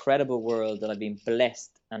an incredible world that I've been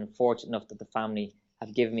blessed and fortunate enough that the family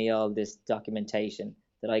have given me all this documentation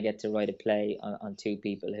that I get to write a play on two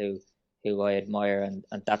people who I admire, and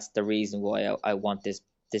that's the reason why I want this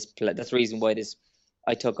play. That's the reason why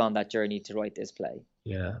I took on that journey to write this play.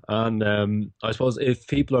 Yeah, and I suppose if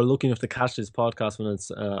people are looking to catch this podcast when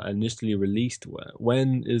it's initially released,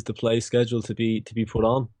 when is the play scheduled to be put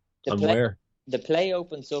on, where? The play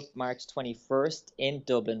opens up March 21st in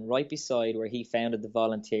Dublin, right beside where he founded the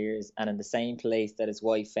Volunteers, and in the same place that his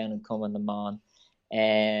wife founded Cumann na Mán.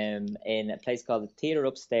 In a place called the Theatre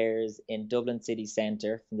Upstairs in Dublin City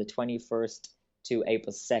Centre from the 21st to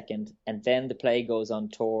April 2nd. And then the play goes on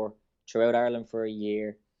tour throughout Ireland for a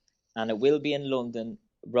year. And it will be in London,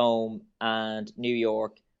 Rome and New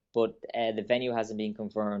York, but the venue hasn't been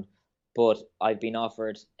confirmed. But I've been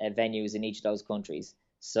offered venues in each of those countries.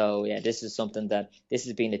 So yeah, this is something this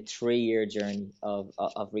has been a 3-year journey of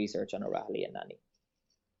research on O'Reilly and Nanny.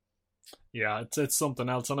 Yeah, it's something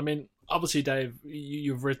else. And I mean, obviously, Dave,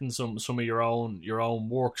 you've written some of your own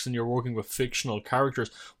works, and you're working with fictional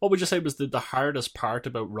characters. What would you say was the hardest part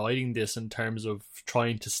about writing this, in terms of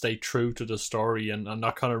trying to stay true to the story and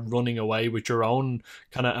not kind of running away with your own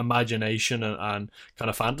kind of imagination and kind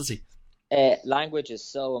of fantasy? Language is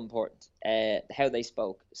so important. How they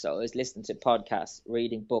spoke. So I was listening to podcasts,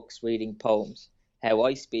 reading books, reading poems. How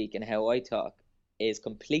I speak and how I talk is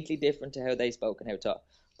completely different to how they spoke and how they talk.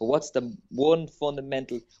 But what's the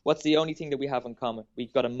only thing that we have in common?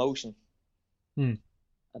 We've got emotion. And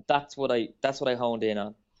that's what I honed in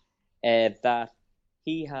on. That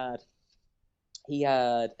he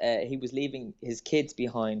was leaving his kids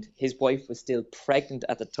behind. His wife was still pregnant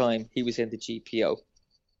at the time he was in the GPO.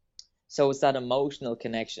 So it's that emotional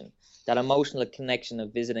connection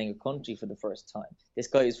of visiting a country for the first time. This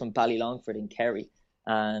guy is from Ballylongford in Kerry,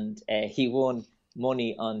 and he won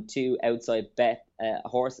money on 2 outside bet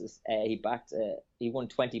horses. He won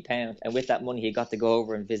 £20, and with that money he got to go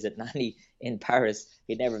over and visit Nanny in Paris.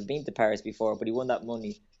 He'd never been to Paris before, but he won that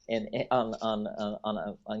money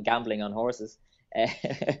on gambling on horses.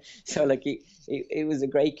 So like he was a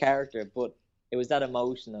great character, but it was that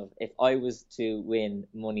emotion of, if I was to win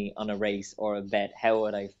money on a race or a bet, how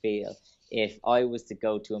would I feel? If I was to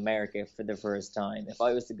go to America for the first time, if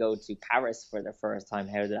I was to go to Paris for the first time,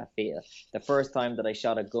 how did that feel? The first time that I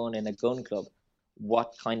shot a gun in a gun club,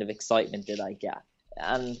 what kind of excitement did I get?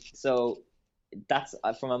 And so that's,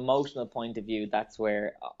 from an emotional point of view, that's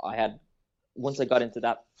where I had, once I got into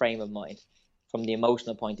that frame of mind, from the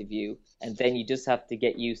emotional point of view, and then you just have to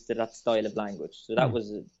get used to that style of language. So that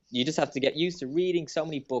was, you just have to get used to reading so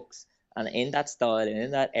many books and in that style and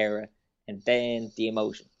in that era, and then the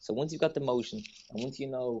emotion. So once you've got the emotion, and once you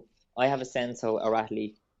know, I have a sense how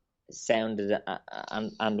O'Reilly sounded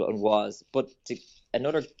and was. But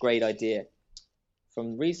another great idea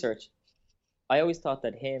from research, I always thought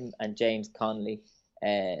that him and James Connolly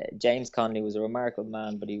was a remarkable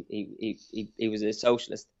man, but he was a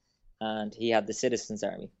socialist, and he had the Citizens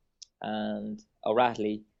Army. And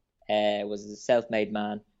O'Reilly was a self-made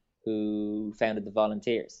man who founded the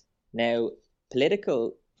Volunteers. Now,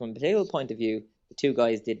 from a political point of view, the two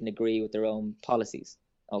guys didn't agree with their own policies,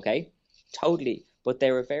 okay? Totally. But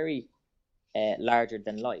they were very larger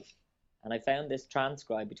than life. And I found this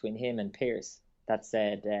transcribed between him and Pearce that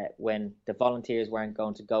said when the Volunteers weren't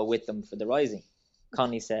going to go with them for the rising,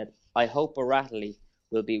 Connie said, I hope O'Reilly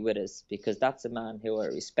will be with us, because that's a man who I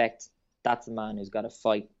respect, that's a man who's got to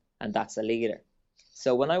fight, and that's a leader.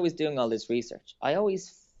 So when I was doing all this research, I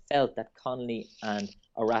always felt that Connolly and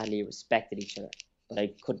O'Reilly respected each other, but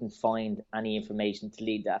I couldn't find any information to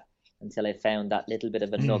lead that until I found that little bit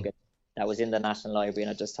of a nugget that was in the National Library,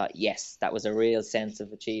 and I just thought, yes, that was a real sense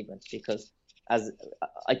of achievement, because as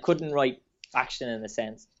I couldn't write faction in a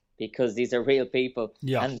sense, because these are real people,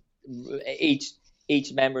 and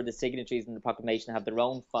each member of the signatories in the proclamation have their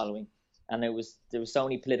own following, and there was so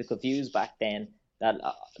many political views back then that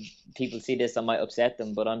people see this, I might upset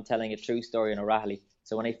them, but I'm telling a true story on O'Reilly.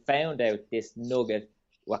 So when I found out this nugget,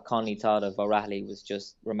 what Connie thought of O'Reilly was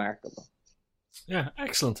just remarkable. Yeah,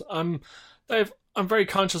 excellent. Dave, I'm very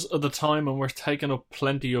conscious of the time, and we're taking up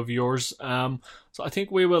plenty of yours. So I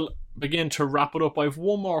think we will begin to wrap it up. I have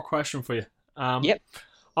one more question for you. Yep.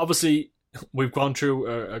 Obviously, we've gone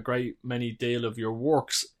through a great many deal of your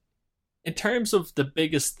works. In terms of the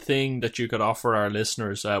biggest thing that you could offer our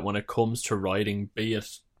listeners when it comes to writing, be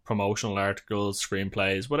it promotional articles,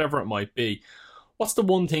 screenplays, whatever it might be, what's the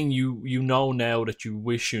one thing you know now that you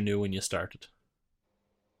wish you knew when you started?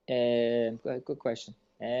 Good question.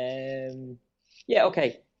 Yeah,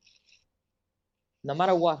 okay. No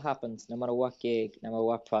matter what happens, no matter what gig, no matter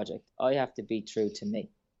what project, I have to be true to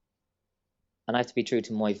me. And I have to be true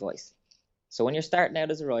to my voice. So when you're starting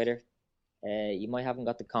out as a writer, you might haven't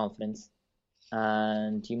got the confidence,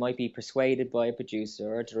 and you might be persuaded by a producer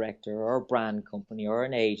or a director or a brand company or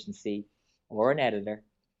an agency or an editor.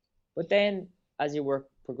 But then as your work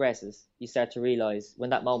progresses, you start to realize, when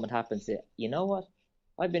that moment happens, that, you know what?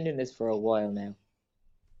 I've been doing this for a while now.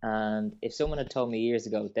 And if someone had told me years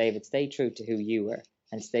ago, David, stay true to who you are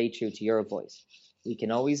and stay true to your voice. We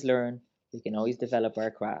can always learn, we can always develop our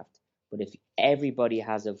craft. But if everybody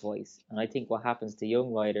has a voice, and I think what happens to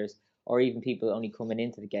young writers or even people only coming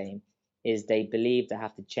into the game is they believe they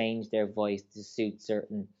have to change their voice to suit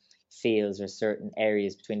certain fields or certain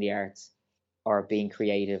areas between the arts, or being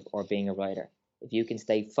creative or being a writer. If you can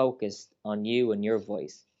stay focused on you and your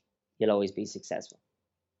voice, you'll always be successful.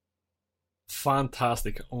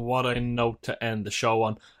 Fantastic. What a note to end the show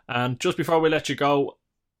on. And just before we let you go,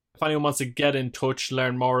 if anyone wants to get in touch,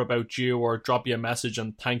 learn more about you, or drop you a message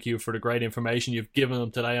and thank you for the great information you've given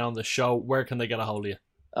them today on the show, where can they get a hold of you?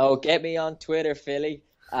 Oh, get me on Twitter, Philly.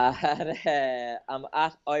 I'm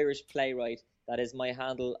at Irish Playwright. That is my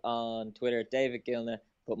handle on Twitter, David Gilna.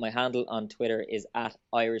 But my handle on Twitter is at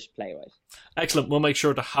Irish Playwright. Excellent. We'll make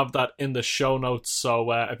sure to have that in the show notes. So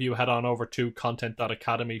if you head on over to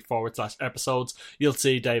content.academy/episodes, you'll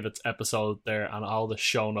see David's episode there and all the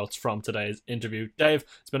show notes from today's interview. Dave,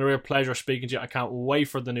 it's been a real pleasure speaking to you. I can't wait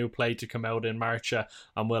for the new play to come out in March,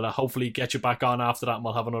 and we'll hopefully get you back on after that, and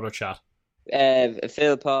we'll have another chat.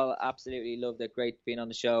 Phil, Paul, absolutely loved it. Great being on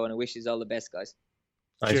the show, and I wish you all the best, guys.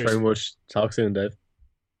 Thanks very much. Talk soon, Dave.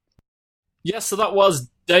 Yes, so that was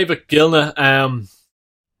David Gilna,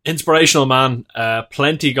 inspirational man,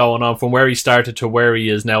 plenty going on from where he started to where he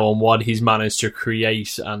is now and what he's managed to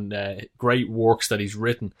create, and great works that he's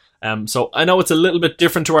written. So I know it's a little bit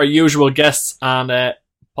different to our usual guests, and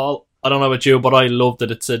Paul, I don't know about you, but I loved it.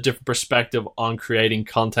 It's a different perspective on creating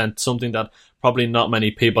content, something that probably not many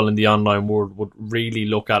people in the online world would really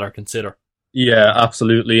look at or consider. Yeah,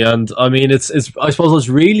 absolutely. And I mean, it's I suppose what's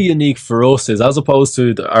really unique for us is, as opposed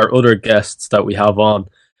to our other guests that we have on,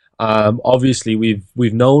 Obviously,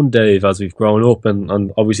 we've known Dave as we've grown up,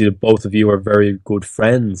 and obviously both of you are very good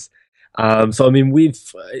friends. So I mean, we've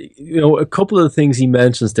a couple of the things he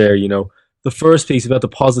mentions there. The first piece about the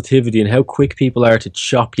positivity and how quick people are to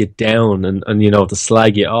chop you down and to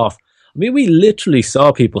slag you off. I mean, we literally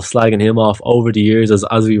saw people slagging him off over the years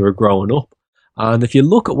as we were growing up. And if you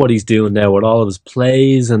look at what he's doing now with all of his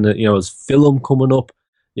plays and his film coming up,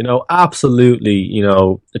 absolutely,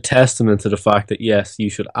 a testament to the fact that yes, you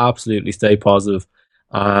should absolutely stay positive,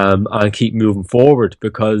 and keep moving forward,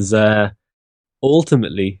 because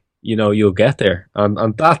ultimately, you'll get there.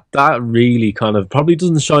 And that really kind of probably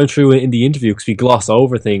doesn't shine through in the interview because we gloss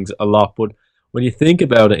over things a lot. But when you think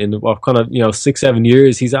about it, in what kind of 6-7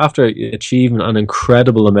 years, he's after achieving an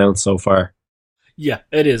incredible amount so far. Yeah,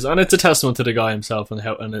 it is, and it's a testament to the guy himself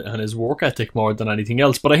and his work ethic more than anything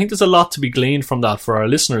else. But I think there's a lot to be gleaned from that for our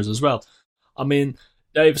listeners as well. I mean,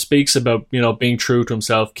 Dave speaks about being true to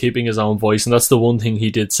himself, keeping his own voice, and that's the one thing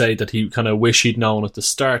he did say that he kind of wish he'd known at the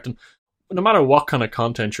start. And no matter what kind of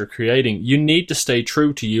content you're creating, you need to stay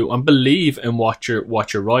true to you and believe in what you're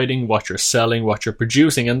writing, what you're selling, what you're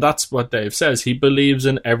producing, and that's what Dave says. He believes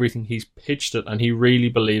in everything he's pitched it, and he really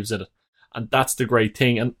believes in it. And that's the great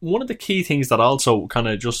thing. And one of the key things that also kind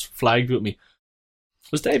of just flagged with me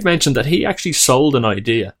was Dave mentioned that he actually sold an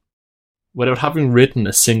idea without having written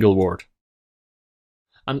a single word.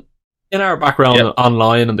 And in our background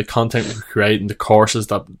online and the content we create and the courses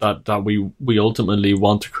that we ultimately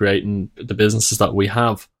want to create and the businesses that we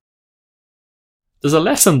have, there's a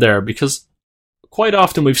lesson there, because quite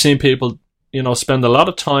often we've seen people, spend a lot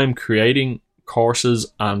of time creating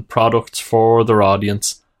courses and products for their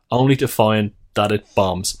audience, only to find that it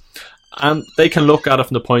bombs. And they can look at it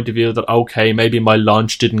from the point of view that, okay, maybe my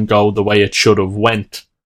launch didn't go the way it should have went.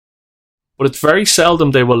 But it's very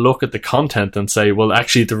seldom they will look at the content and say, well,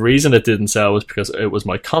 actually, the reason it didn't sell was because it was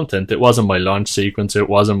my content. It wasn't my launch sequence. It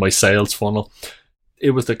wasn't my sales funnel.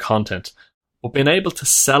 It was the content. But being able to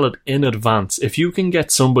sell it in advance, if you can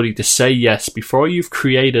get somebody to say yes before you've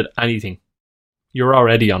created anything, you're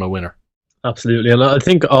already on a winner. Absolutely. And I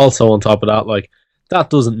think also on top of that, that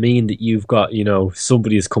doesn't mean that you've got,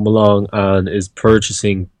 somebody has come along and is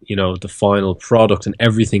purchasing, the final product and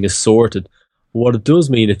everything is sorted. But what it does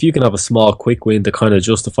mean, if you can have a small quick win to kind of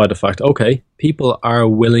justify the fact, okay, people are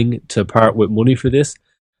willing to part with money for this,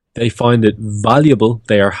 they find it valuable,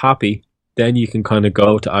 they are happy, then you can kind of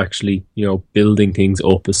go to actually, building things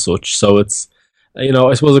up as such. So it's,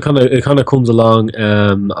 I suppose it kind of comes along,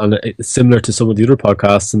 and it's similar to some of the other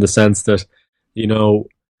podcasts in the sense that,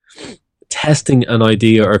 testing an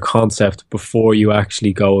idea or concept before you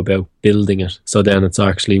actually go about building it, so then it's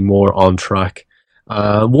actually more on track.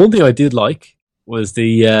 One thing I did like was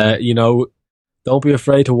the don't be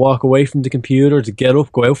afraid to walk away from the computer, to get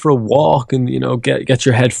up, go out for a walk, and get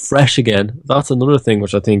your head fresh again. That's another thing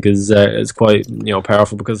which I think is quite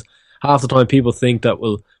powerful, because half the time people think that,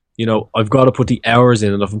 well, I've got to put the hours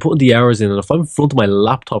in, and if I'm putting the hours in, and if I'm in front of my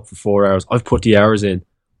laptop for 4 hours, I've put the hours in.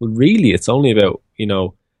 Well, really, it's only about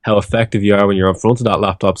how effective you are when you're in front of that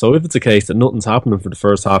laptop. So if it's a case that nothing's happening for the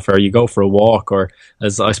first half hour, you go for a walk, or,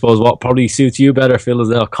 as I suppose what probably suits you better, Phil, is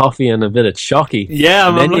a coffee and a bit of shocky. Yeah,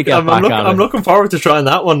 I'm looking forward to trying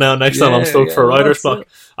that one now next time I'm stoked for a writer's block.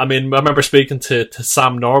 I mean, I remember speaking to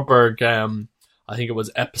Sam Norberg, I think it was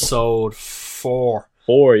episode 4.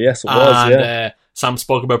 4, yes, it was, and Sam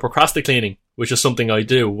spoke about procrastinating, which is something I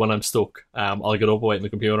do when I'm stuck. I'll get up away from the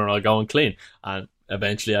computer and I'll go and clean, and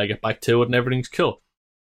eventually I get back to it and everything's cool.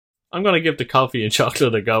 I'm going to give the coffee and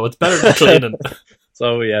chocolate a go. It's better than cleaning.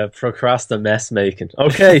 So, yeah, procrastinate mess making.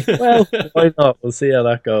 Okay, well, why not? We'll see how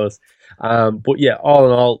that goes. But, yeah, all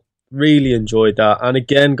in all, really enjoyed that. And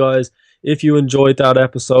again, guys, if you enjoyed that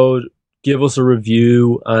episode, give us a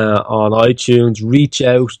review on iTunes. Reach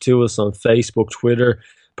out to us on Facebook, Twitter.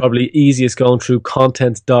 Probably easiest going through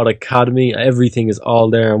content.academy. Everything is all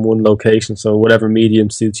there in one location. So whatever medium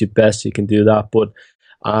suits you best, you can do that. But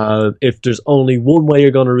if there's only one way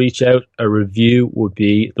you're going to reach out, a review would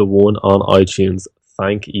be the one on iTunes.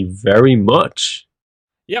 Thank you very much.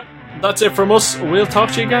 Yep, that's it from us. We'll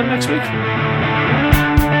talk to you again next week.